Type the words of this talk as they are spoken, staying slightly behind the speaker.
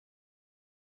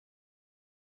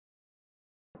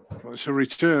Well, it's a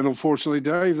return, unfortunately,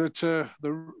 Dave, that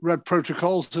the red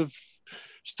protocols have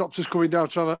stopped us coming down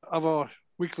to have our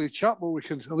weekly chat, but we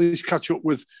can at least catch up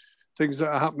with things that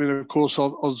are happening, of course,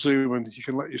 on Zoom, and you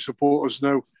can let your supporters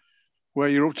know where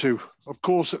you're up to. Of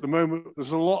course, at the moment,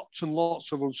 there's lots and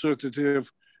lots of uncertainty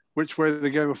of which way the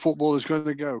game of football is going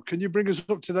to go. Can you bring us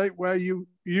up to date where you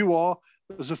are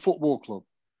as a football club?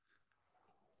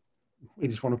 We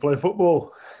just want to play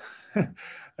football.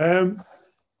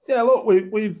 Yeah, look,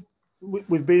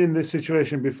 we've been in this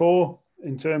situation before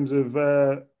in terms of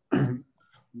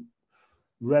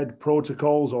red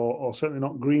protocols, or certainly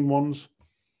not green ones.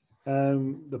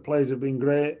 The players have been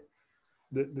great.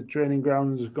 The training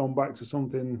ground has gone back to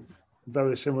something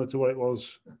very similar to what it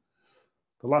was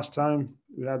the last time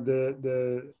we had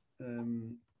the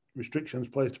restrictions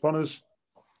placed upon us.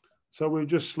 So we've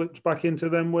just slipped back into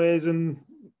them ways, and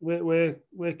we're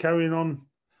carrying on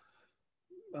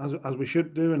as we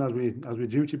should do, and as we're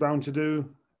duty bound to do.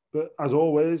 But as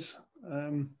always,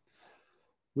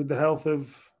 with the health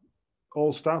of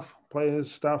all staff,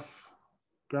 players, staff,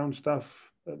 ground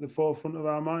staff at the forefront of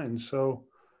our minds. So,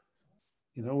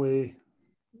 you know, we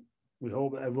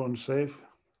hope that everyone's safe.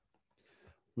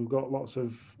 We've got lots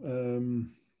of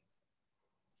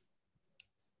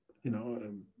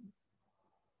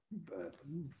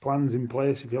plans in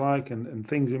place, if you like, and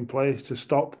things in place to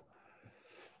stop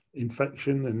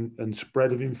infection and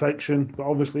spread of infection. But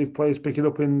obviously, if players pick it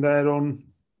up in their own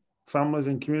families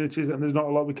and communities, then there's not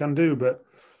a lot we can do. But,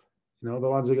 you know, the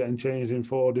lads are getting changed in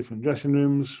 4 different dressing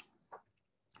rooms,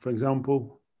 for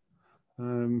example.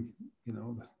 You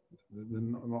know, they're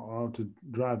not allowed to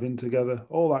drive in together,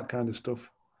 all that kind of stuff.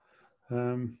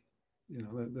 You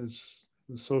know, there's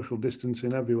social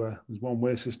distancing everywhere. There's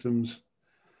one-way systems.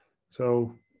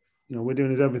 So, you know, we're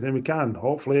doing everything we can.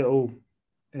 Hopefully it'll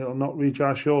not reach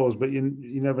our shores, but you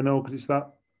never know, because it's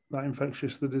that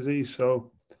infectious, the disease.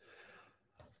 So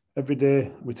every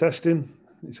day we're testing.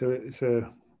 It's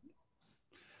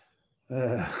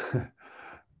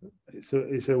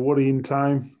a worrying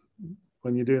time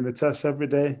when you're doing the tests every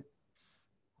day.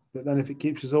 But then if it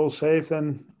keeps us all safe,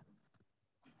 then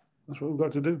that's what we've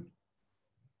got to do.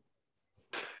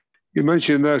 You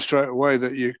mentioned there straight away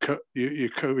that you're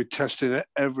COVID testing it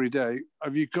every day.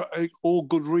 Have you got all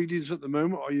good readings at the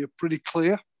moment? Are you pretty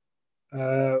clear?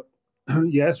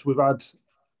 Yes, we've had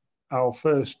our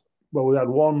first. Well, we had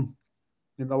one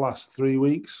in the last 3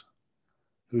 weeks,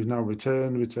 who's now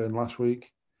returned last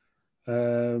week. We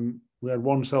had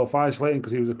one self-isolating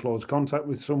because he was a close contact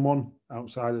with someone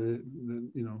outside of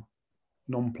the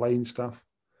non-playing staff.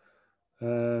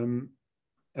 And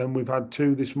we've had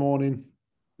 2 this morning.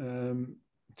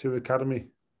 2 academy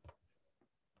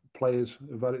players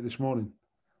have had it this morning,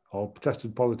 or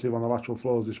tested positive on the lateral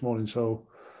floors this morning. So,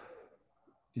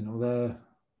 you know,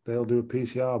 they'll do a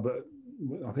PCR, but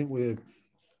I think we're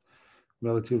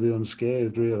relatively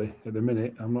unscathed, really, at the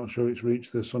minute. I'm not sure it's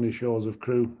reached the sunny shores of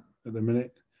Crewe at the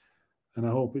minute, and I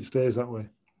hope it stays that way.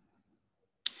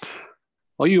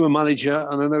 Are you a manager?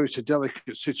 And I know it's a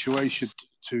delicate situation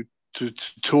to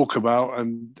talk about,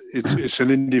 and it's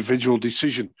an individual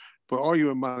decision. But are you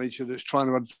a manager that's trying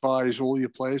to advise all your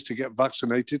players to get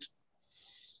vaccinated?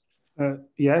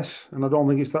 Yes, and I don't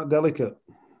think it's that delicate.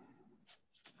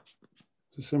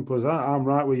 It's as simple as that. I'm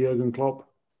right with Jurgen Klopp.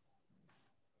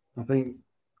 I think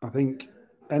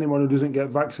anyone who doesn't get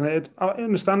vaccinated, I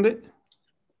understand it.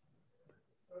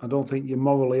 I don't think you're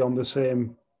morally in the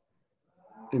same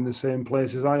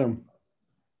place as I am.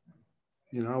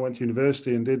 You know, I went to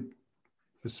university and did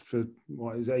for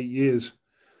 8 years,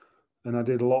 and I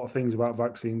did a lot of things about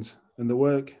vaccines and the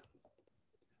work.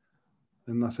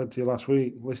 And I said to you last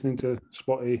week, listening to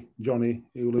Spotty Johnny,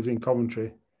 who lives in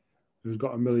Coventry, who's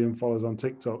got 1 million followers on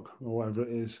TikTok or whatever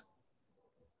it is,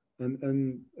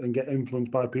 and get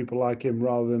influenced by people like him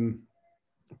rather than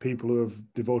people who have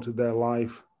devoted their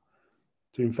life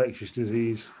to infectious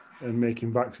disease and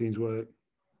making vaccines work.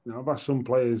 You know, I've asked some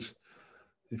players,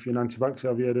 if you're an anti-vaxxer,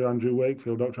 have you heard of Andrew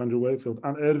Wakefield, Dr. Andrew Wakefield? I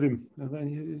haven't heard of him. I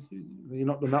mean, you've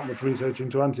not done that much research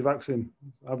into anti-vaccine,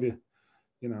 have you?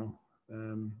 You know,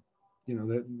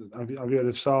 have you heard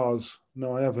of SARS?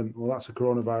 No, I haven't. Well, that's a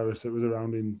coronavirus that was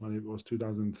around when it was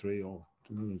 2003 or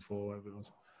 2004, whatever it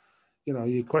was. You know,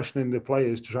 you're questioning the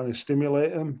players to try to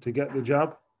stimulate them to get the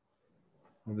jab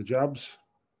or the jabs.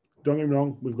 Don't get me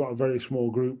wrong, we've got a very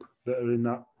small group that are in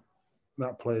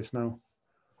that place now.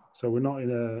 So we're not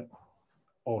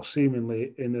or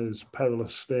seemingly in as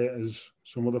perilous state as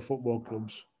some other football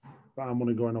clubs. But I'm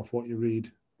only going off what you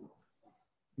read,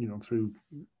 you know, through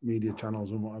media channels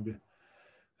and what have you,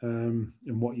 and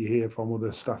what you hear from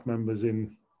other staff members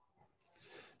in,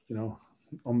 you know,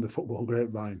 on the football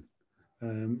grapevine.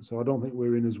 So I don't think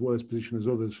we're in as worse position as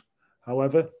others.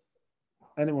 However,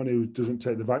 anyone who doesn't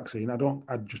take the vaccine, I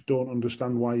just don't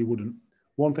understand why you wouldn't.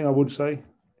 One thing I would say,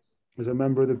 as a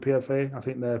member of the PFA, I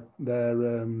think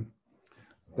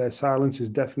their silence is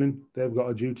deafening. They've got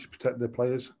a duty to protect their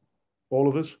players, all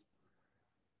of us.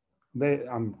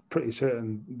 I'm pretty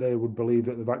certain they would believe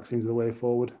that the vaccine's the way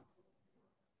forward.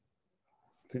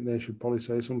 I think they should probably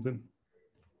say something.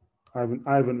 I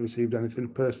haven't received anything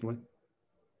personally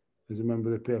as a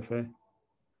member of the PFA.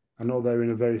 I know they're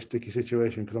in a very sticky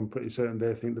situation because I'm pretty certain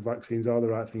they think the vaccines are the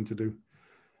right thing to do.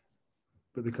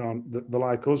 But they can't, they're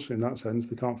like us in that sense,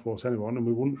 they can't force anyone,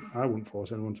 and I wouldn't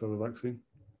force anyone to have a vaccine.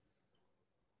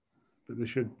 But they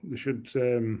should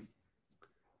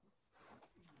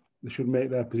make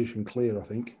their position clear, I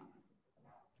think.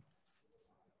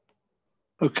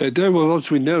 Okay, Dave, well,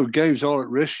 as we know, games are at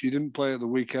risk. You didn't play at the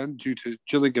weekend due to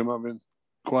Gillingham having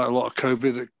quite a lot of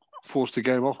COVID that forced the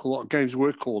game off. A lot of games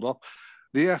were called off.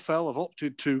 The EFL have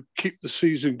opted to keep the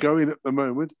season going at the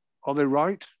moment. Are they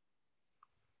right?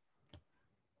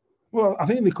 Well, I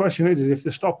think the question is if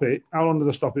they stop it, how long do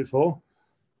they stop it for?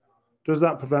 Does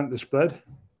that prevent the spread?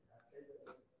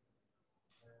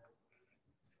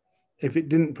 If it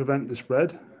didn't prevent the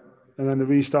spread, and then they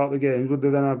restart the games, would they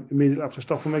then immediately have to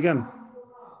stop them again?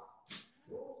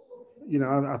 You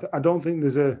know, I don't think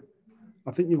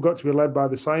I think you've got to be led by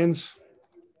the science.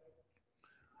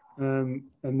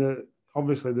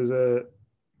 Obviously there's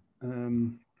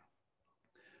an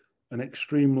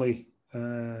extremely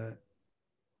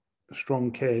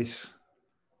strong case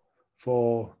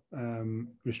for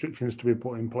restrictions to be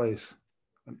put in place.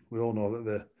 We all know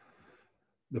that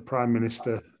the Prime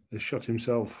Minister has shot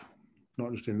himself,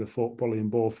 not just in the foot, probably in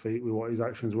both feet, with what his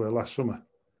actions were last summer.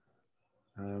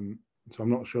 So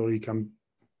I'm not sure he can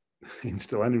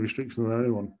instill any restrictions on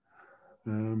anyone.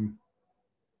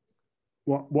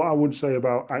 What I would say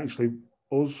about actually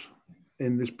us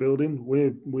in this building,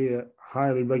 we're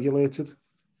highly regulated.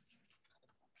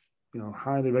 You know,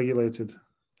 highly regulated.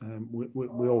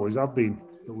 We always have been,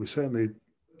 but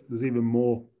there's even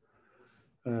more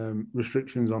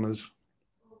restrictions on us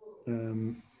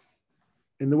in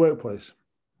the workplace.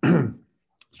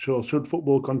 So should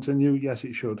football continue? Yes,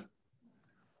 it should.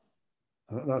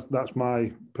 That's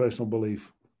my personal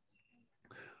belief.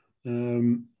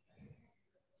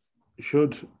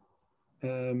 Should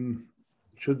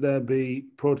there be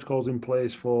protocols in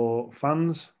place for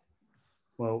fans?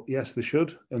 Well, yes, there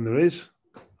should, and there is.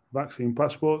 Vaccine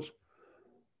passports,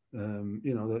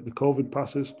 you know, the COVID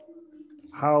passes.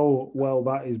 How well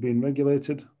that is being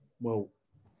regulated? Well,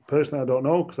 personally, I don't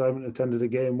know because I haven't attended a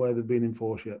game where they've been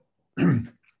enforced yet.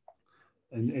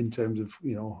 in terms of,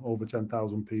 you know, over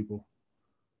 10,000 people.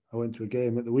 I went to a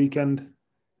game at the weekend.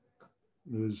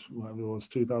 There was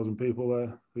 2,000 people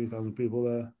there, 3,000 people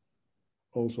there,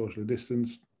 all socially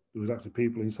distanced. There was actually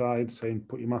people inside saying,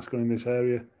 put your mask on in this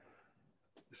area.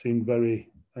 It seemed very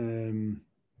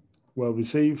well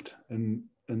received and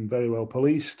very well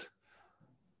policed.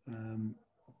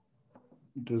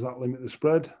 Does that limit the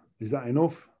spread? Is that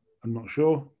enough? I'm not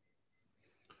sure.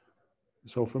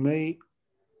 So for me,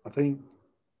 I think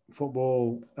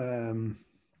football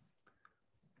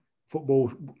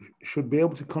should be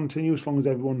able to continue as long as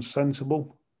everyone's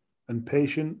sensible and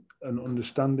patient and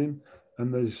understanding,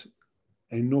 and there's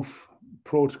enough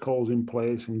protocols in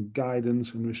place and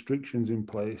guidance and restrictions in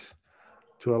place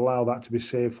to allow that to be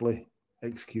safely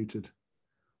executed.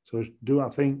 So do I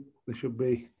think there should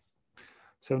be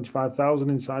 75,000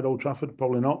 inside Old Trafford?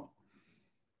 Probably not.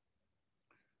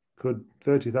 Could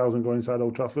 30,000 go inside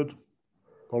Old Trafford?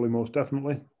 Probably most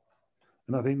definitely.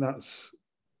 And I think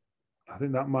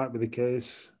that might be the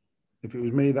case. If it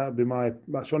was me,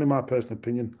 that's only my personal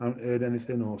opinion. I haven't heard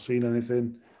anything or seen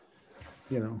anything.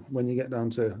 You know, when you get down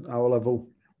to our level,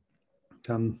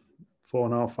 can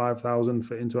 4,500, 5,000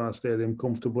 fit into our stadium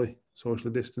comfortably,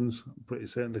 socially distanced? I'm pretty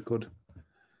certain they could.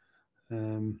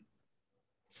 And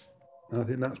I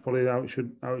think that's probably how it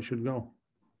should go.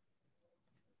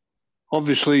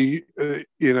 Obviously,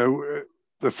 you know,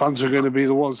 the fans are going to be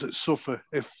the ones that suffer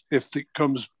if it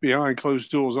comes behind closed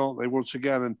doors, aren't they? Once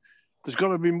again, and there's got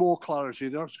to be more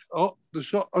clarity.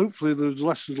 Hopefully, there's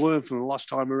lessons learned from the last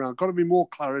time around. Got to be more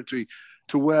clarity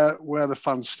to where the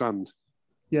fans stand.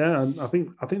 Yeah, and I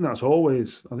think that's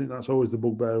always the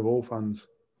bugbear of all fans.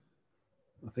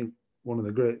 I think one of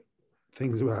the great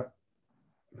things about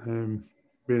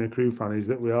being a Crewe fan is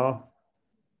that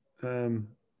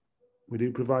we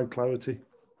do provide clarity.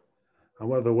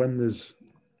 However, when there's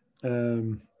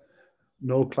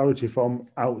no clarity from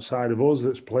outside of us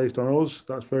that's placed on us,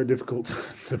 that's very difficult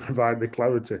to provide the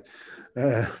clarity.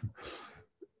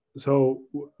 So,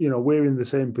 we're in the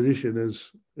same position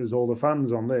as all the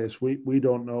fans on this. We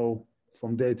don't know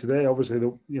from day to day. Obviously,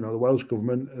 the Welsh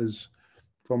government is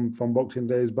from Boxing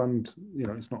Day has banned.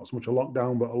 It's not so much a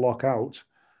lockdown but a lockout.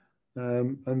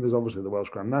 And there's obviously the Welsh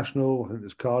Grand National. I think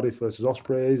there's Cardiff versus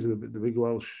Ospreys, the big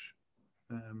Welsh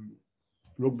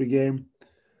rugby game.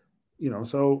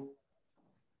 So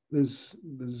there's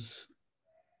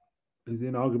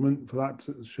an argument for that.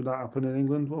 Should that happen in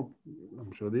England? Well,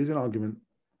 I'm sure there's an argument.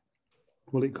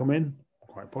 Will it come in?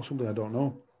 Quite possibly. I don't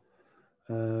know.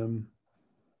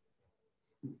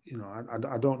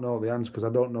 I don't know the answer because I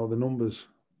don't know the numbers,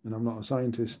 and I'm not a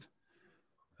scientist.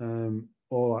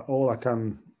 All I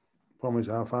can promise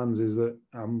our fans is that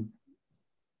I'm,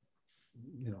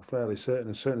 fairly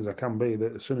certain as I can be,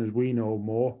 that as soon as we know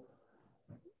more,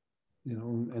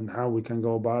 and how we can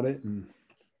go about it, and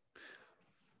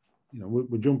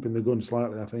we're jumping the gun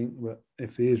slightly, I think. But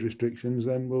if there is restrictions,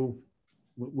 then we'll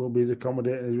be as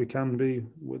accommodating as we can be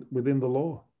within the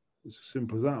law. It's as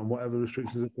simple as that, and whatever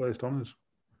restrictions are placed on us.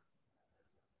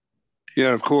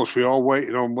 Yeah, of course, we are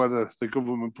waiting on whether the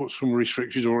government puts some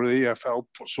restrictions or the EFL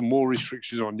puts some more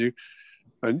restrictions on you.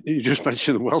 And you just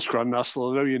mentioned the Welsh Grand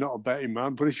National. I know you're not a betting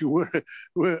man, but if you were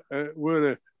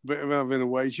a bit of having a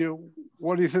wager,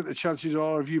 what do you think the chances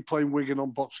are of you playing Wigan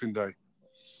on Boxing Day?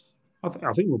 I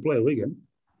think we'll play Wigan.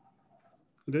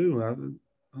 I do.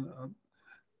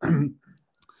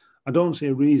 I don't see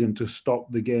a reason to stop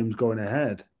the games going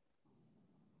ahead.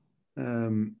 I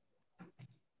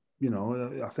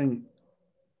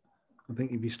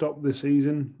think if you stop the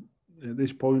season at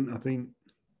this point, I think,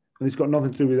 and it's got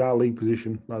nothing to do with our league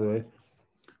position, by the way.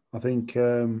 I think,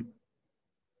 I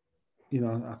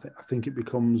think it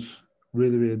becomes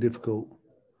really, really difficult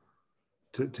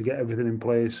to get everything in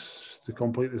place to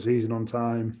complete the season on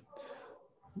time.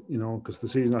 Because the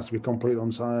season has to be completed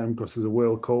on time because there's a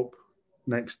World Cup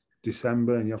next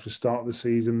December and you have to start the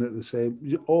season at the same,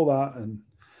 all that, and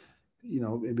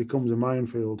it becomes a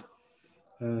minefield.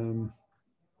 So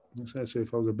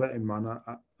if I was a betting man,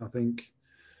 I think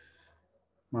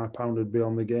my pound would be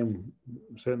on the game,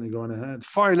 certainly going ahead.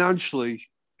 Financially,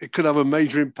 it could have a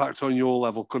major impact on your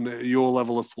level, couldn't it? Your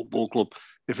level of football club,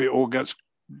 if it all goes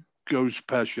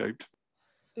pear-shaped.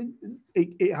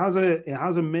 It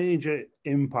has a major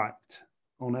impact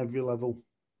on every level.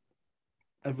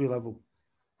 Every level.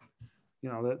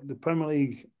 The Premier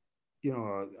League,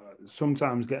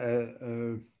 sometimes get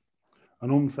an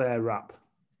unfair rap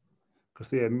because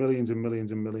they have millions and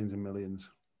millions and millions and millions.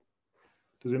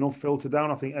 Does enough filter down?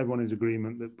 I think everyone is in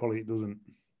agreement that probably it doesn't.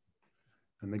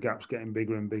 And the gap's getting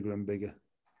bigger and bigger and bigger.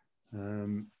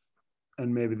 And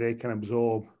maybe they can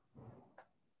absorb,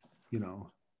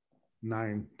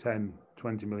 9, 10,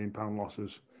 20 million pound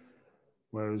losses,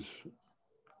 whereas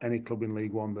any club in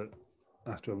League One that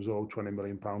has to absorb 20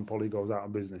 million pound probably goes out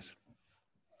of business.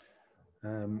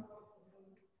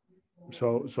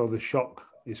 So the shock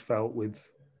is felt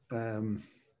with,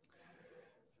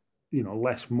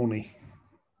 less money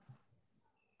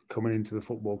coming into the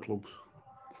football clubs.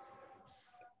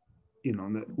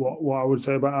 What I would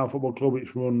say about our football club,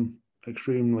 it's run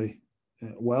extremely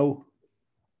well.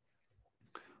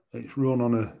 It's run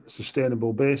on a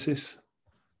sustainable basis.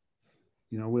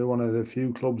 We're one of the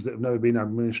few clubs that have never been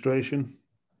administration.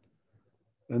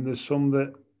 And there's some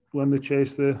that when they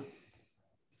chase the,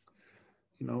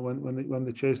 when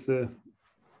they chase the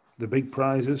big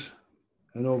prizes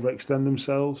and overextend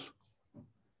themselves,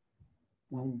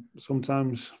 well,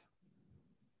 sometimes,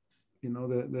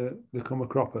 they come a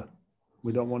cropper.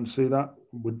 We don't want to see that.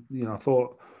 I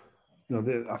thought,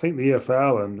 I think the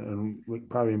EFL and Rick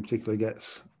Parry in particular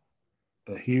gets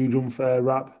a huge unfair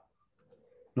rap.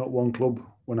 Not one club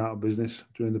went out of business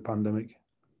during the pandemic.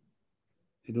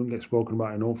 It doesn't get spoken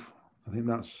about enough. I think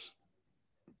that's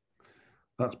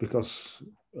because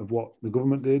of what the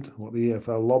government did, what the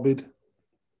EFL lobbied.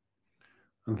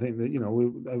 And I think that,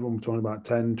 everyone was talking about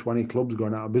 10, 20 clubs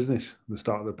going out of business at the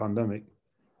start of the pandemic.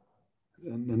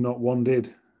 And not one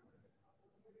did.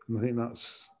 And I think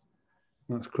that's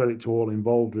credit to all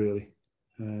involved, really.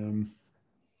 I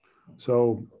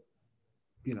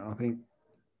think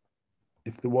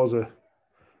if there was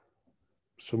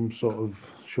some sort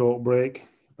of short break,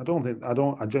 I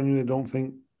genuinely don't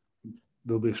think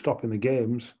there'll be a stop in the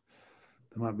games.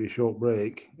 There might be a short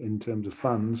break in terms of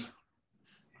fans.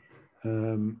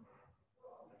 But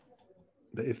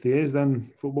if there is,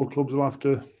 then football clubs will have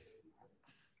to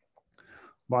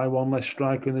buy one less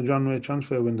striker in the January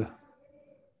transfer window.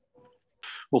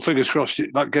 Well, fingers crossed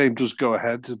that game does go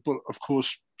ahead. But of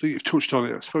course, I think you've touched on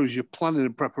it. I suppose your planning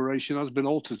and preparation has been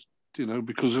altered,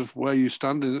 because of where you're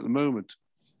standing at the moment.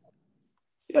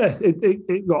 Yeah,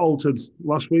 it got altered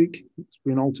last week. It's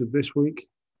been altered this week.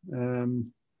 So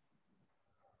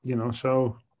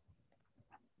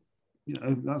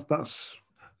that's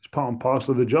it's part and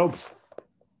parcel of the job.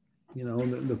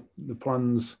 The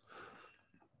plans.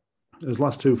 His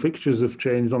last two fixtures have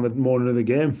changed on the morning of the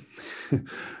game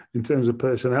in terms of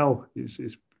personnel.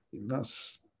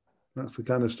 That's the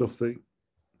kind of stuff that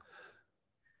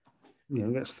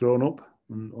gets thrown up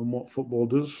on what football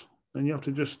does, and you have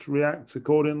to just react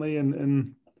accordingly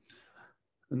and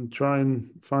try and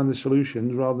find the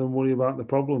solutions rather than worry about the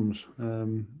problems.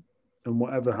 And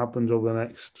whatever happens over the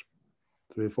next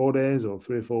 3 or 4 days or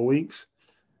 3 or 4 weeks,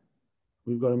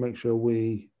 we've got to make sure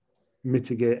we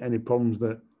mitigate any problems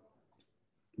that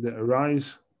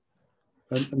arise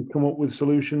and come up with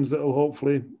solutions that will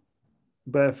hopefully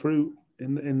bear fruit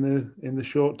in the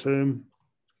short term.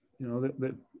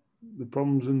 That the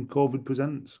problems in COVID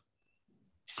presents.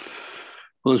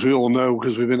 Well, as we all know,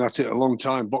 because we've been at it a long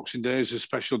time, Boxing Day is a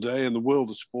special day in the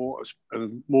world of sport,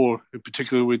 and more in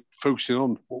particular, we're focusing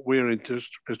on what we're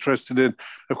interested in.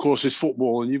 Of course, is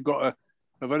football, and you've got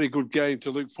a very good game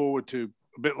to look forward to.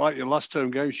 A bit like your last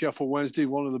home game, Sheffield Wednesday,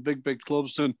 one of the big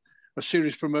clubs, and a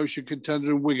serious promotion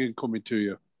contender in Wigan coming to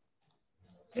you.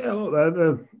 Yeah,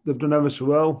 look, they've done ever so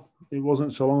well. It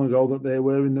wasn't so long ago that they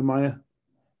were in the mire.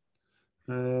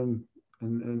 And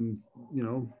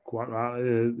quite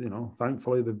rightly,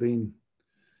 thankfully they've been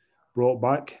brought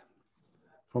back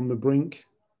from the brink,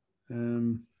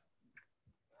 and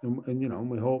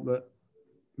we hope that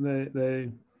they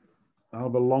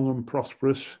have a long and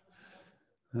prosperous,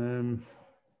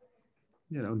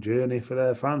 journey for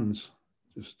their fans.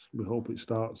 Just we hope it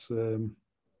starts, it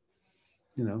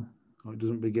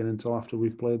doesn't begin until after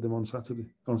we've played them on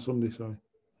Sunday. Sorry.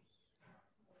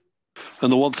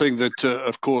 And the one thing that,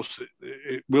 of course,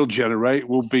 it will generate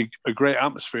will be a great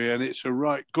atmosphere, and it's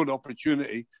a good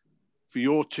opportunity for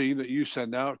your team that you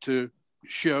send out to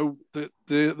show that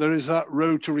there is that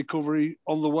road to recovery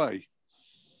on the way.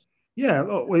 Yeah,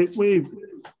 look,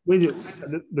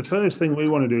 the first thing we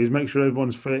want to do is make sure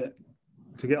everyone's fit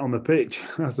to get on the pitch.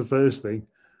 That's the first thing.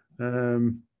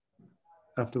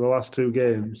 After the last 2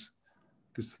 games,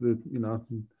 because the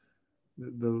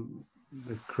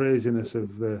craziness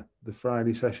of the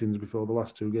Friday sessions before the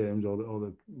last 2 games, or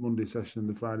the Monday session and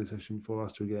the Friday session before the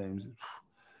last 2 games.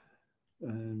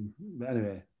 But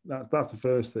anyway, that's the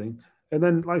first thing. And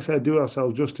then, like I said, do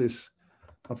ourselves justice.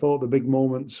 I thought the big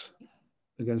moments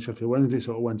against Sheffield Wednesday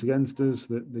sort of went against us.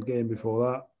 The game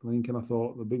before that, Lincoln, I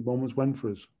thought the big moments went for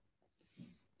us.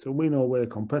 So we know we're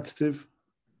competitive.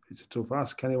 It's a tough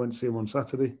ask. Kenny went to see him on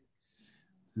Saturday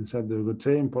and said they're a good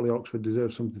team. Probably Oxford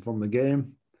deserves something from the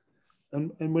game.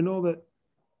 And we know that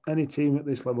any team at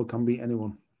this level can beat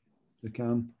anyone. They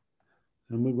can.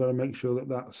 And we've got to make sure that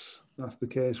that's the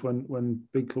case when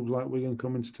big clubs like Wigan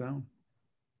come into town.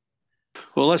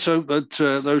 Well, let's hope that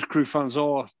those Crew fans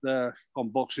are there on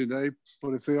Boxing Day.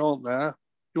 But if they aren't there,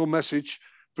 your message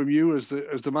from you as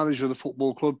the manager of the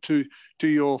football club to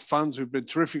your fans who've been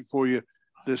terrific for you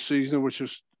this season, which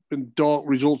has been dark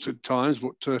results at times,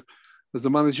 but as the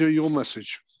manager, your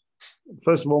message.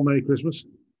 First of all, Merry Christmas.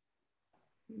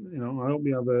 I hope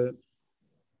you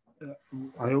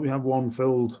have one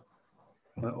filled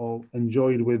or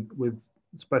enjoyed with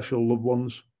special loved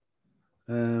ones.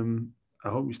 I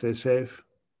hope you stay safe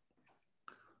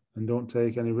and don't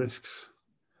take any risks.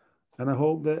 And I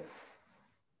hope that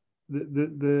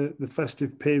the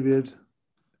festive period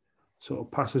sort of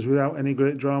passes without any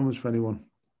great dramas for anyone.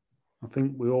 I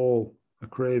think we all are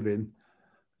craving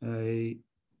a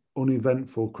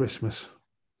uneventful Christmas.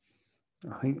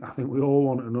 I think we all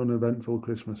want an uneventful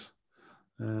Christmas.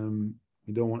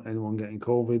 We don't want anyone getting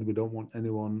COVID. We don't want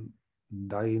anyone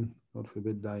dying, God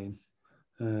forbid dying.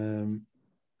 And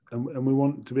we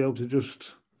want to be able to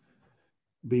just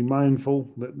be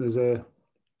mindful that there's a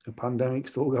pandemic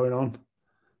still going on,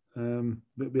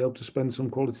 but be able to spend some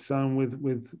quality time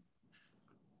with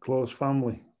close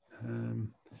family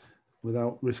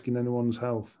without risking anyone's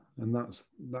health. And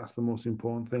that's the most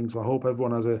important thing. So I hope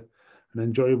everyone has as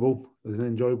enjoyable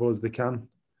as they can.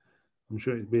 I'm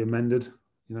sure it'll be amended.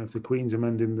 If the Queen's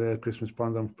amending their Christmas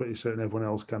plans, I'm pretty certain everyone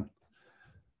else can.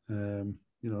 I'm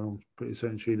pretty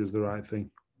certain she does the right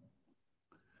thing.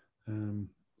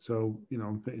 So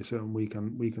I'm pretty certain we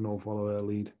can all follow her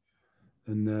lead,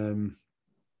 and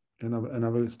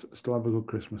still have a good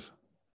Christmas.